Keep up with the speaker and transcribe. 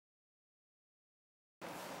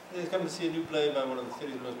He's come to see a new play by one of the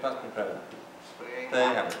city's most prosperous private play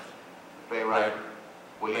Hamlet. Playwright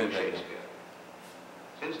William Shakespeare.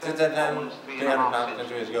 Since that time, 300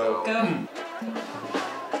 centuries ago.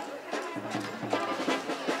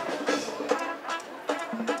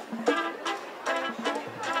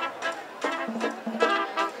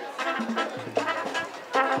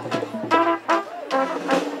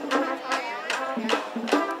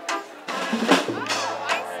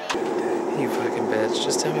 You fucking bitch.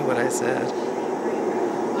 Just tell me what I said.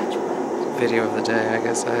 Video of the day, I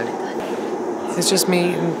guess it's just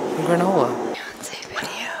me eating granola.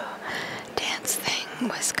 Video dance thing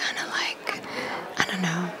was kind of like, I don't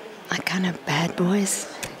know, like kind of Bad Boys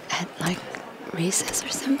at like recess or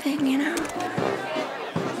something, you know?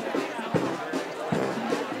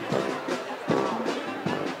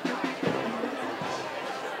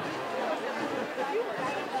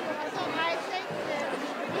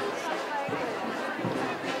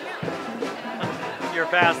 You're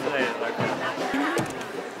fast today.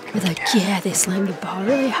 We're like, yeah, they slammed the ball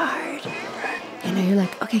really hard. You know, you're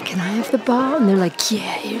like, okay, can I have the ball? And they're like,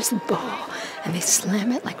 yeah, here's the ball. And they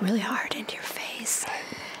slam it like really hard into your face.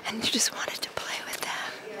 And you just wanted to play with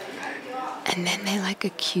them. And then they like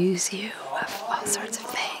accuse you of all sorts of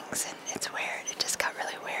things. And it's weird. It just got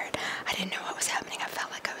really weird. I didn't know what was happening. I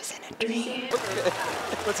felt like I was in a dream.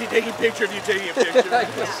 What's he taking a picture of you taking a picture?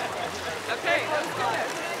 Okay, let's go.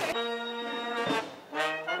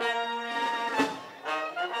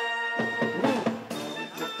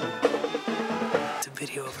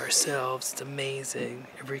 Video of ourselves. It's amazing.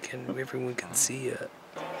 Everyone can see it.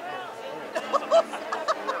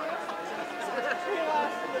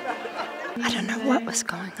 I don't know what was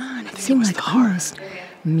going on. It seemed like almost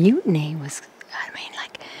mutiny was, I mean,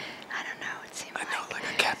 like, I don't know. It seemed like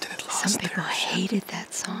a captain had lost some people hated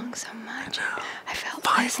that song so much. I felt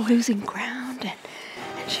I was losing ground,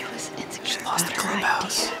 and she was insecure about her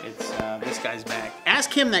idea. It's this guy's back.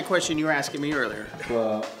 Ask him that question you were asking me earlier.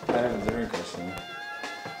 Well, I have a different question.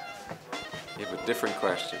 You have a different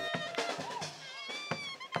question.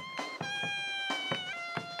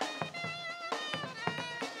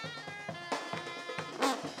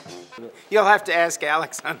 You'll have to ask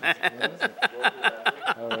Alex on that.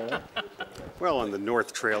 Well, on the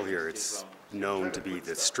North Trail here, it's known to be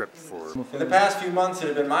the strip for... In the past few months, it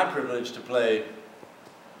had been my privilege to play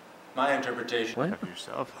my interpretation What? of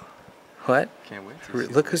yourself. What? Can't wait to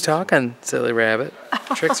see Look who's talking, silly rabbit.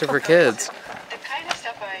 Tricks are for kids.